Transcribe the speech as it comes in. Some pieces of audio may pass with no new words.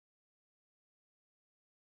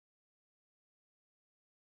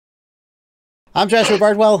I'm Joshua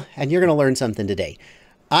Bardwell, and you're going to learn something today.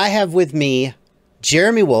 I have with me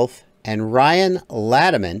Jeremy Wolf and Ryan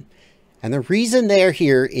Lademan, and the reason they're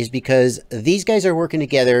here is because these guys are working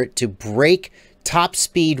together to break top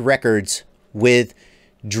speed records with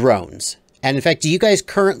drones. And in fact, do you guys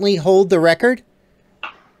currently hold the record?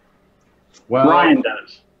 Well, Ryan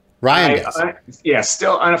does. Ryan does. Yeah,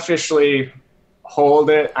 still unofficially hold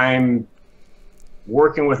it. I'm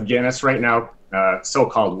working with Guinness right now,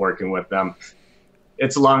 so-called working with them.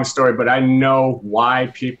 It's a long story, but I know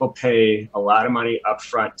why people pay a lot of money up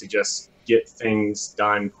front to just get things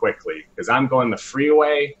done quickly. Because I'm going the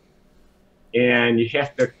freeway, and you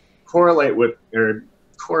have to correlate with or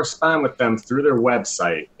correspond with them through their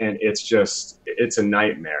website, and it's a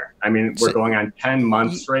nightmare. I mean, we're going on 10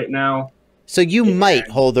 months right now. So you might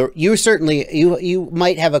hold the, you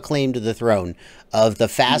might have a claim to the throne of the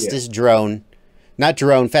fastest drone, not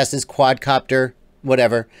drone, fastest quadcopter,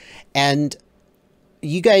 whatever. And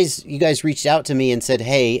you guys reached out to me and said,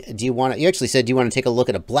 hey, you actually said, do you want to take a look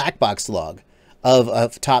at a black box log of a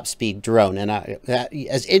top speed drone? And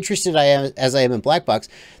as interested as I am in black box,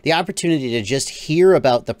 the opportunity to just hear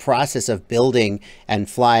about the process of building and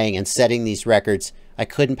flying and setting these records, I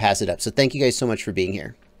couldn't pass it up. So thank you guys so much for being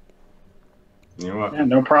here. You're welcome. Yeah,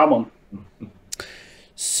 no problem.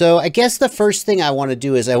 So I guess the first thing I want to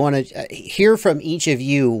do is I want to hear from each of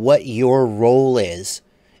you what your role is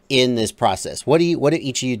in this process. What do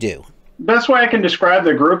each of you do? Best way I can describe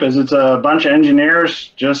the group is it's a bunch of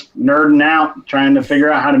engineers just nerding out, trying to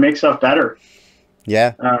figure out how to make stuff better.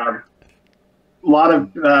 Yeah. A lot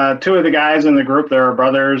of two of the guys in the group, they're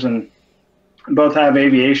brothers, and both have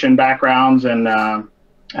aviation backgrounds and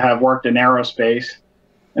have worked in aerospace.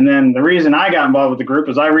 And then the reason I got involved with the group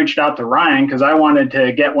is I reached out to Ryan because I wanted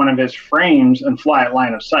to get one of his frames and fly at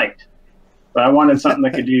line of sight. But I wanted something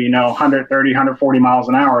that could do, 130, 140 miles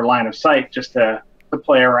an hour line of sight just to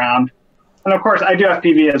play around. And of course, I do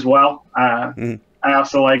FPV as well. I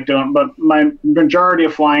also like doing, but my majority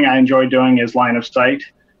of flying I enjoy doing is line of sight.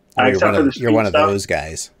 Except for the speed you're one of stuff. those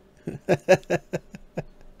guys. I'm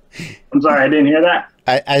sorry, I didn't hear that.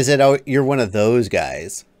 I said, oh, you're one of those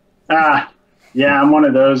guys. Yeah, I'm one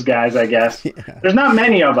of those guys, I guess. Yeah. There's not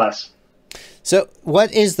many of us. So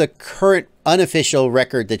what is the current unofficial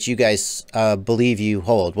record that you guys believe you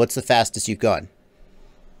hold? What's the fastest you've gone?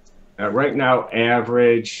 Right now,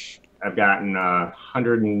 average, I've gotten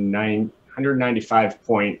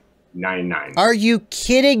 195.99. Are you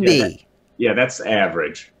kidding me? Yeah, that's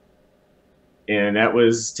average. And that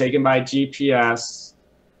was taken by GPS.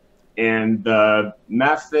 And the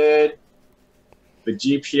method, the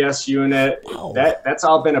GPS unit, that's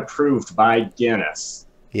all been approved by Guinness.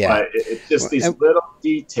 Yeah, but it's just these little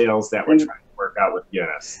details that we're trying to work out with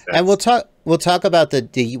Guinness. And we'll talk about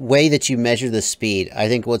the way that you measure the speed. I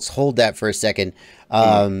think let's hold that for a second.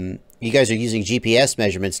 You guys are using GPS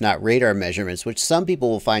measurements, not radar measurements, which some people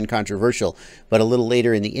will find controversial. But a little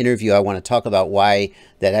later in the interview, I want to talk about why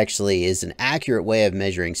that actually is an accurate way of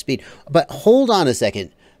measuring speed. But hold on a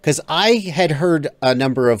second, because I had heard a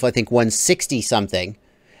number of, I think, 160 something,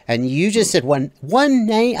 and you just said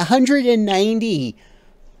 190.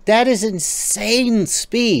 That is insane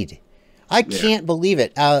speed. I can't believe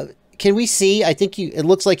it. Can we see? I think it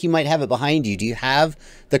looks like you might have it behind you. Do you have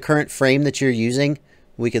the current frame that you're using?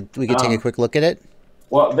 We could take a quick look at it.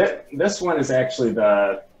 Well, this one is actually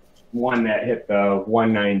the one that hit the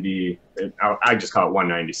 190. I just call it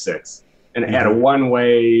 196, and it had a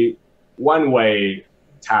one-way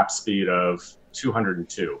top speed of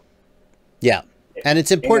 202. Yeah. And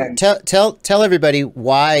it's important. Tell everybody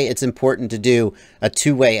why it's important to do a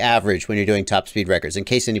two-way average when you're doing top speed records, in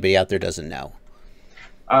case anybody out there doesn't know.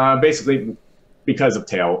 Basically, because of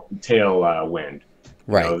tail wind.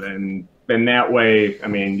 Right. Then that way, I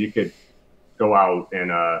mean, you could go out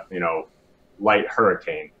in a light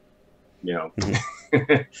hurricane. Yeah.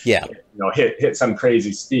 Hit some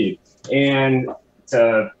crazy speed, and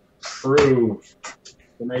to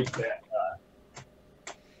make that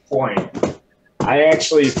point. I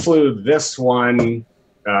actually flew this one.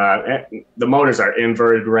 The motors are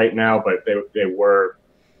inverted right now, but they were,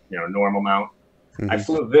 normal mount. I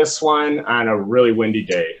flew this one on a really windy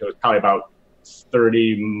day. It was probably about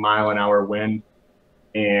 30-mile-an-hour wind,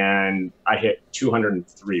 and I hit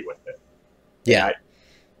 203 with it. Yeah,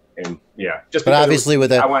 just but obviously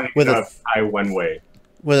with a high one way.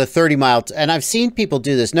 With a 30-mile, and I've seen people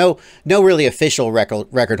do this. No really official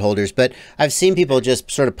record holders, but I've seen people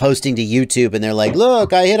just sort of posting to YouTube, and they're like,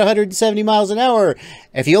 "Look, I hit 170 miles an hour."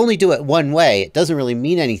 If you only do it one way, it doesn't really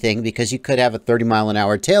mean anything because you could have a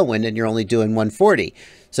 30-mile-an-hour tailwind, and you're only doing 140.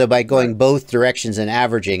 So by going both directions and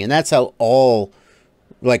averaging, and that's how all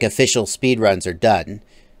like official speed runs are done.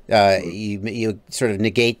 You sort of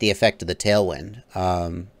negate the effect of the tailwind.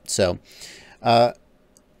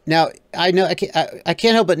 Now I know I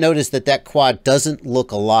can't help but notice that quad doesn't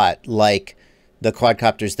look a lot like the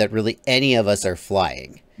quadcopters that really any of us are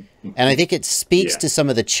flying. And I think it speaks to some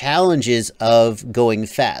of the challenges of going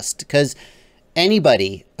fast, because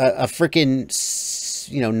anybody, a freaking,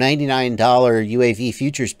 $99 UAV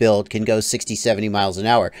futures build can go 60, 70 miles an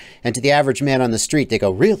hour. And to the average man on the street, they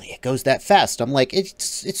go, really? It goes that fast? I'm like,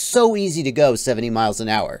 it's so easy to go 70 miles an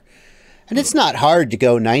hour. And it's not hard to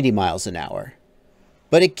go 90 miles an hour.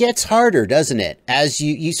 But it gets harder, doesn't it? As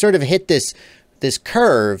you sort of hit this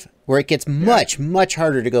curve where it gets much, much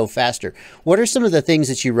harder to go faster. What are some of the things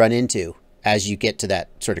that you run into as you get to that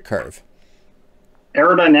sort of curve?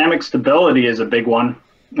 Aerodynamic stability is a big one.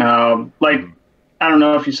 Like, I don't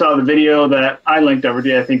know if you saw the video that I linked over to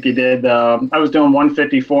you. I think you did. I was doing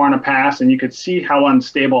 154 on a pass, and you could see how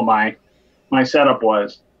unstable my setup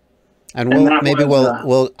was. And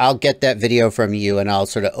I'll get that video from you, and I'll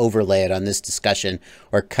sort of overlay it on this discussion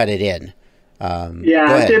or cut it in. I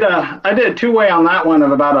did a two-way on that one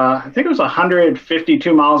of about I think it was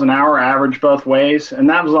 152 miles an hour average both ways, and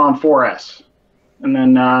that was on 4S. And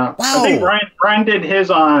then I think Brian did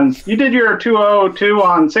his on. You did your 202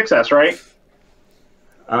 on 6S, right?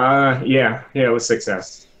 Yeah, it was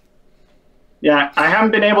 6S. Yeah, I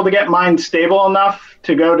haven't been able to get mine stable enough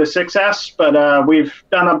to go to 6S, but we've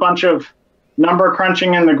done a bunch of number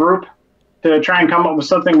crunching in the group to try and come up with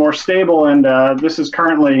something more stable, and this is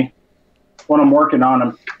currently what I'm working on.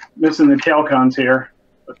 I'm missing the tail cones here.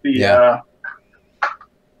 But they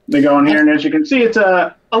go in here, and as you can see, it's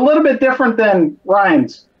a little bit different than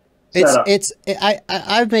Ryan's setup.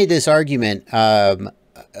 I've made this argument a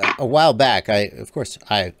while back. Of course,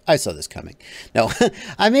 I saw this coming. No,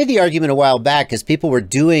 I made the argument a while back because people were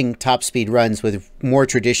doing top speed runs with more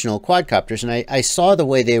traditional quadcopters, and I saw the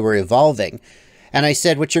way they were evolving. And I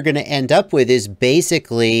said, what you're going to end up with is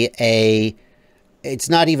basically it's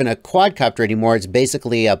not even a quadcopter anymore. It's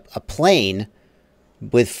basically a plane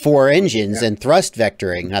with 4 engines and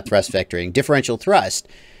differential thrust.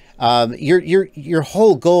 Your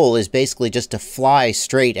whole goal is basically just to fly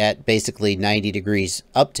straight at basically 90 degrees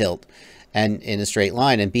up tilt and in a straight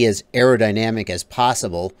line and be as aerodynamic as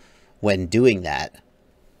possible when doing that.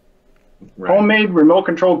 Right. Homemade remote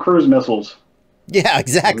controlled cruise missiles. Yeah,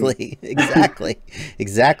 exactly. Exactly.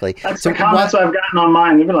 That's the comments I've gotten on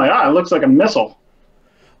mine. They've been like, it looks like a missile.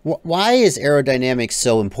 Why is aerodynamics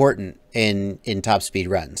so important in top speed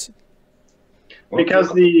runs?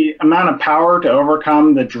 Because the amount of power to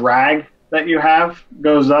overcome the drag that you have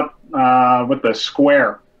goes up with the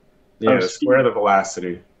square. Yeah, the square of the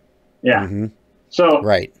velocity. Yeah. Mm-hmm. So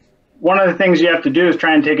one of the things you have to do is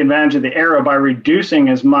try and take advantage of the aero by reducing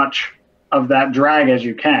as much of that drag as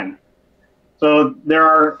you can. So there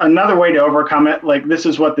are another way to overcome it. Like this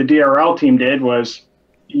is what the DRL team did, was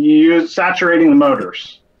saturating the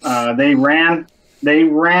motors. They ran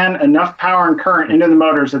enough power and current into the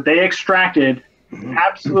motors that they extracted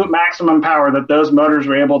absolute maximum power that those motors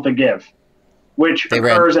were able to give, which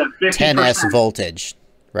occurs at 50%. 10S voltage,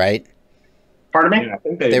 right? Pardon me? Yeah, I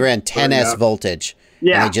think they ran 10S voltage.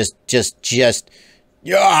 Yeah. And they just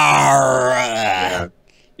Yeah,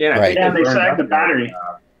 right. And they sagged the battery.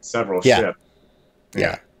 Several ships.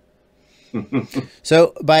 Yeah.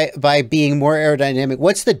 So by being more aerodynamic,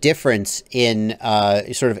 what's the difference in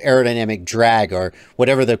sort of aerodynamic drag, or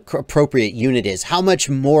whatever the appropriate unit is? How much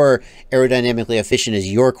more aerodynamically efficient is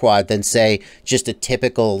your quad than, say, just a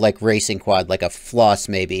typical like racing quad, like a Floss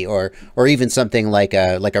maybe, or even something like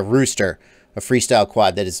a Rooster, a freestyle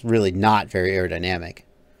quad that is really not very aerodynamic?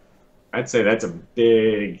 I'd say that's a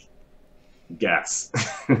big guess.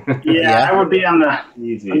 Yeah, I would be on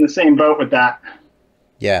the same boat with that.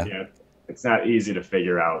 Yeah. It's not easy to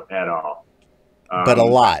figure out at all. But a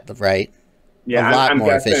lot, right? Yeah, I'm more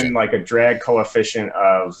guessing efficient. Like a drag coefficient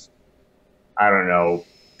of, I don't know,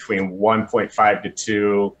 between 1.5 to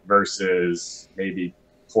 2 versus maybe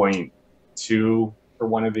 0.2 for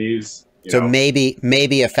one of these. So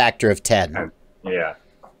maybe a factor of 10. Yeah.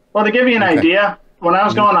 Well, to give you an idea, when I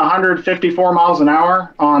was going 154 miles an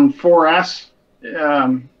hour on 4S,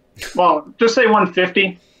 well, just say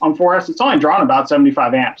 150 on 4S, it's only drawn about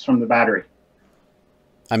 75 amps from the battery.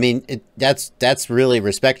 I mean, that's really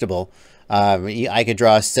respectable. I could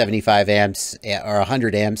draw 75 amps or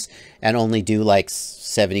 100 amps and only do like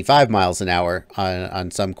 75 miles an hour on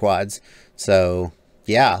some quads. So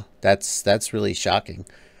yeah, that's really shocking.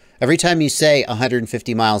 Every time you say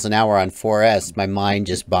 150 miles an hour on 4S, my mind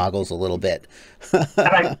just boggles a little bit.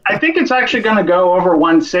 And I think it's actually going to go over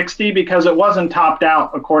 160 because it wasn't topped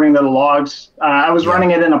out according to the logs. I was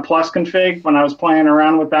running it in a plus config when I was playing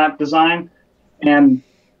around with that design. And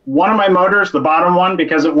one of my motors, the bottom one,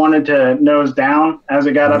 because it wanted to nose down as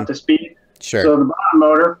it got up to speed. Sure. So the bottom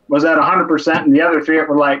motor was at 100%, and the other three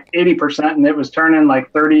were like 80%, and it was turning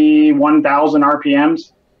like 31,000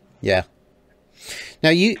 RPMs. Yeah. Now,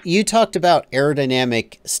 you talked about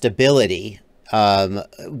aerodynamic stability.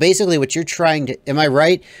 Basically, what you're trying to, am I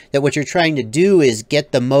right, that what you're trying to do is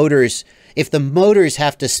get the motors, if the motors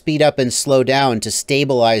have to speed up and slow down to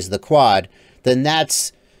stabilize the quad, then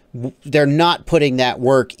they're not putting that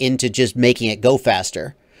work into just making it go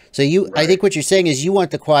faster. So I think what you're saying is you want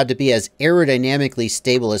the quad to be as aerodynamically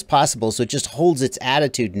stable as possible, so it just holds its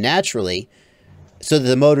attitude naturally so that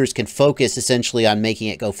the motors can focus essentially on making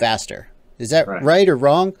it go faster. Is that right or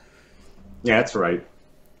wrong? Yeah, that's right.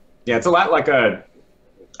 Yeah, it's a lot like a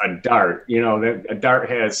dart. You know, a dart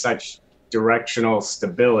has such directional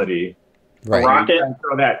stability. Right. A rocket. You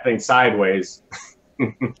throw that thing sideways, not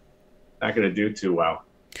going to do too well.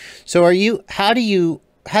 So how do you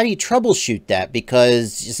troubleshoot that?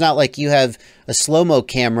 Because it's not like you have a slow-mo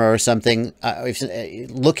camera or something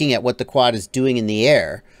looking at what the quad is doing in the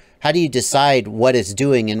air. How do you decide what it's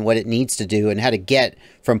doing and what it needs to do and how to get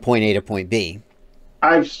from point A to point B?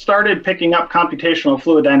 I've started picking up computational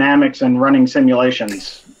fluid dynamics and running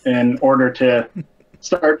simulations in order to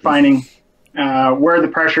start finding where the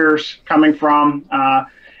pressure's coming from. I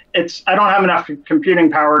don't have enough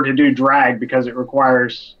computing power to do drag because it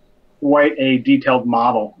requires quite a detailed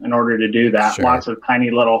model in order to do that. Sure. Lots of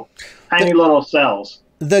tiny little cells.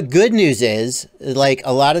 The good news is, like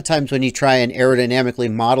a lot of times when you try and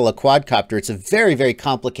aerodynamically model a quadcopter, it's a very, very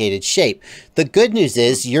complicated shape. The good news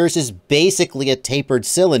is yours is basically a tapered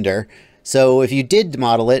cylinder. So if you did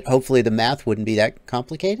model it, hopefully the math wouldn't be that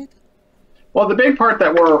complicated. Well, the big part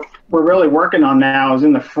that we're really working on now is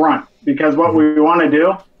in the front, because what we want to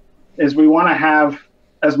do is we want to have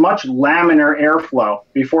as much laminar airflow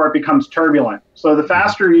before it becomes turbulent. So the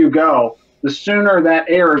faster you go, the sooner that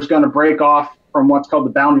air is going to break off from what's called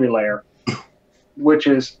the boundary layer, which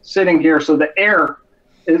is sitting here. So the air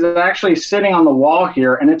is actually sitting on the wall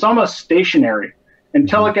here, and it's almost stationary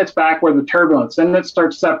until it gets back where the turbulence. Then it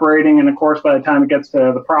starts separating, and of course, by the time it gets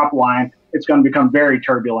to the prop line, it's going to become very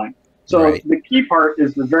turbulent. So the key part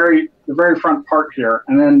is the very front part here,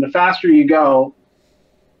 and then the faster you go,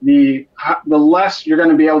 the less you're going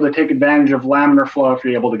to be able to take advantage of laminar flow if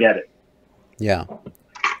you're able to get it. Yeah,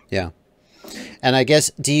 yeah. And I guess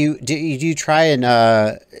do you try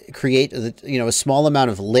and create a small amount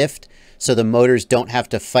of lift so the motors don't have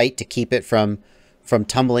to fight to keep it from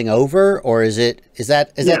tumbling over, or is that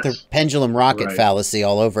the pendulum rocket fallacy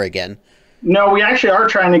all over again? No, we actually are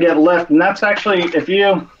trying to get lift, and that's actually if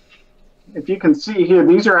you can see here,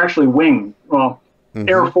 these are actually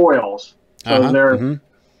airfoils. So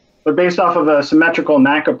they're based off of a symmetrical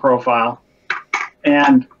NACA profile,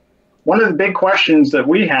 and one of the big questions that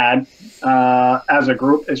we had as a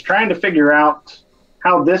group is trying to figure out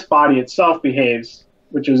how this body itself behaves,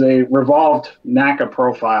 which is a revolved NACA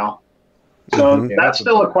profile. So that's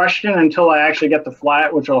still a question until I actually get to fly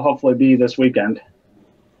it, which will hopefully be this weekend.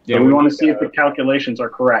 Yeah, so we want to see if the calculations are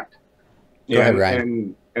correct. Yeah, go ahead,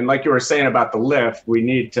 Ryan. And like you were saying about the lift, we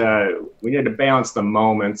need to balance the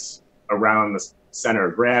moments around the center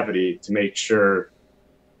of gravity to make sure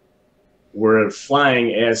we're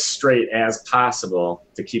flying as straight as possible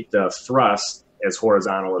to keep the thrust as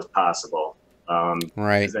horizontal as possible.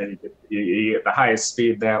 Right. Then you get the highest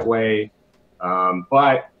speed that way.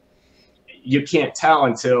 But you can't tell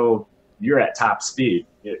until you're at top speed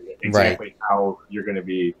exactly how you're going to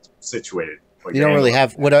be situated. You don't really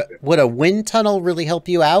have, would a wind tunnel really help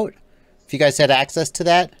you out if you guys had access to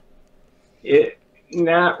that?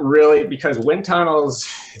 Not really, because wind tunnels,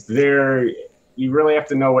 you really have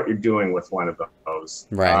to know what you're doing with one of those.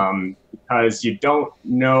 Right. Because you don't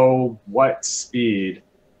know what speed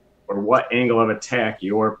or what angle of attack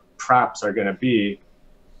your props are going to be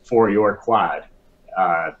for your quad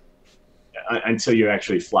until you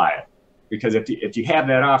actually fly it. Because if you have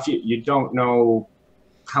that off, you don't know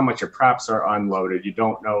how much your props are unloaded. You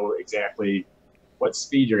don't know exactly what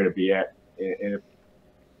speed you're going to be at. And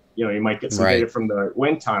you might get some data from the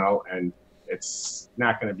wind tunnel, and it's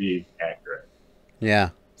not going to be accurate.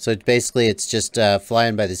 Yeah. So basically, it's just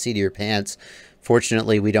flying by the seat of your pants.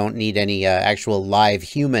 Fortunately, we don't need any actual live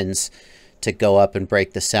humans to go up and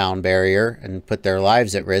break the sound barrier and put their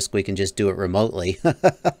lives at risk. We can just do it remotely.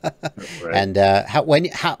 And I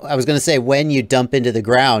was going to say, when you dump into the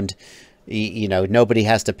ground, you know, nobody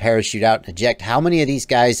has to parachute out and eject. How many of these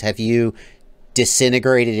guys have you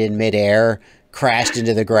disintegrated in midair, crashed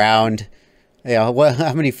into the ground? You know,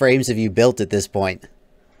 how many frames have you built at this point?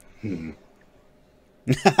 He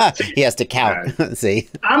has to count. See,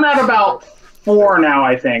 I'm at about 4 now,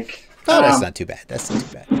 I think. Oh, that's not too bad. That's not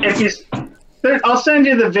too bad. If I'll send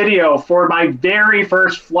you the video for my very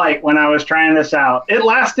first flight when I was trying this out. It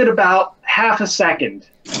lasted about half a second.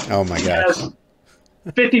 Oh my gosh.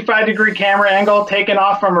 55-degree camera angle taken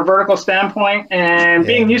off from a vertical standpoint, and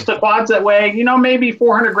being used to quads that weigh, you know, maybe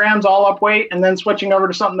 400 grams all up weight, and then switching over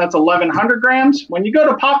to something that's 1,100 grams. When you go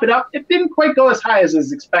to pop it up, it didn't quite go as high as I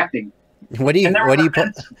was expecting. What are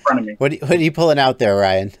you pulling out there,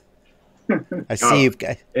 Ryan? I see you've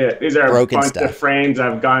got these are broken a bunch stuff. of frames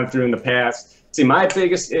I've gone through in the past. See, my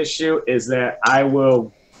biggest issue is that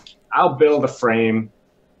I'll build a frame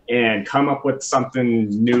and come up with something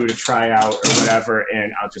new to try out or whatever,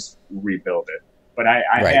 and I'll just rebuild it. But I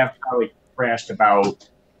have probably crashed about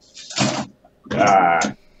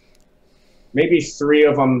maybe 3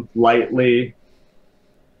 of them lightly,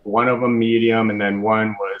 1 of them medium, and then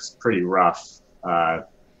 1 was pretty rough. I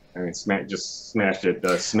mean, just smashed it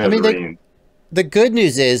to smithereens. The good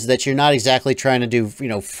news is that you're not exactly trying to do, you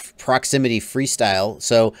know, proximity freestyle.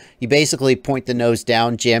 So you basically point the nose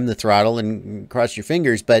down, jam the throttle, and cross your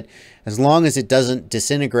fingers. But as long as it doesn't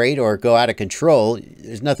disintegrate or go out of control,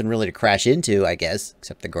 there's nothing really to crash into, I guess,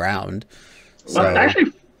 except the ground. So, well,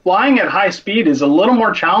 actually, flying at high speed is a little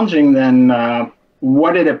more challenging than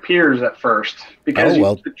what it appears at first. Because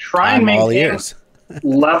you try and maintain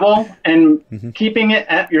level and keeping it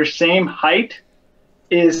at your same height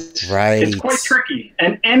is it's quite tricky,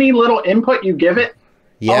 and any little input you give it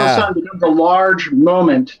all of a sudden becomes a large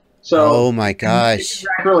moment. So oh my gosh,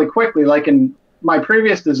 really quickly, like in my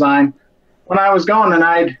previous design, when I was going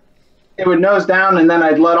and it would nose down and then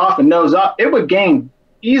I'd let off and nose up, it would gain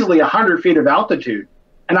easily 100 feet of altitude,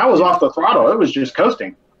 and I was off the throttle. It was just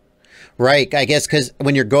coasting. Right, I guess because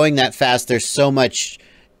when you're going that fast, there's so much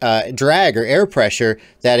drag or air pressure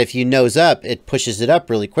that if you nose up, it pushes it up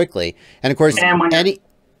really quickly. And of course,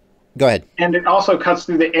 go ahead. And it also cuts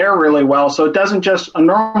through the air really well. So it doesn't just a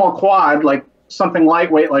normal quad, like something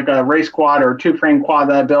lightweight, like a race quad or a 2-frame quad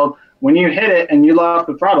that I build. When you hit it and you let off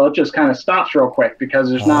the throttle, it just kind of stops real quick because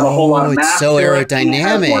there's not a whole lot of mass. It's so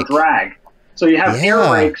aerodynamic. More drag. So you have air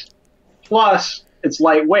brakes, plus it's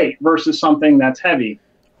lightweight versus something that's heavy.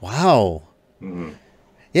 Wow.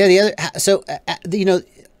 Yeah. The other, so you know,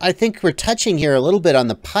 I think we're touching here a little bit on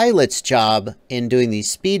the pilot's job in doing these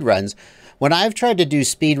speed runs. When I've tried to do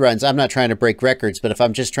speed runs, I'm not trying to break records, but if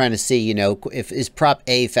I'm just trying to see, you know, is prop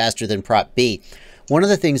A faster than prop B, one of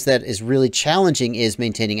the things that is really challenging is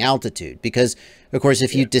maintaining altitude. Because, of course,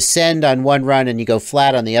 if you descend on one run and you go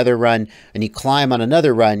flat on the other run and you climb on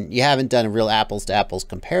another run, you haven't done a real apples-to-apples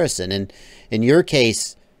comparison. And in your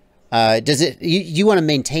case, you want to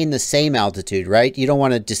maintain the same altitude, right? You don't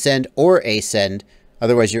want to descend or ascend.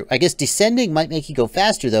 Otherwise, I guess descending might make you go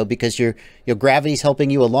faster, though, because your gravity's helping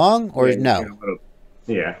you along, or no?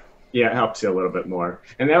 Yeah, it helps you a little bit more.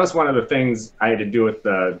 And that was one of the things I had to do with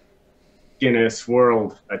the Guinness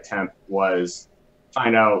World attempt, was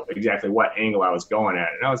find out exactly what angle I was going at.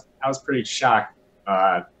 And I was pretty shocked.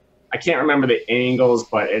 I can't remember the angles,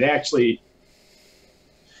 but it actually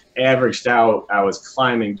averaged out. I was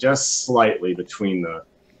climbing just slightly between the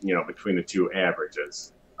 2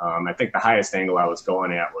 averages. I think the highest angle I was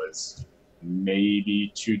going at was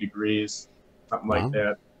maybe 2 degrees, something like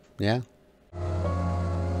that. Yeah.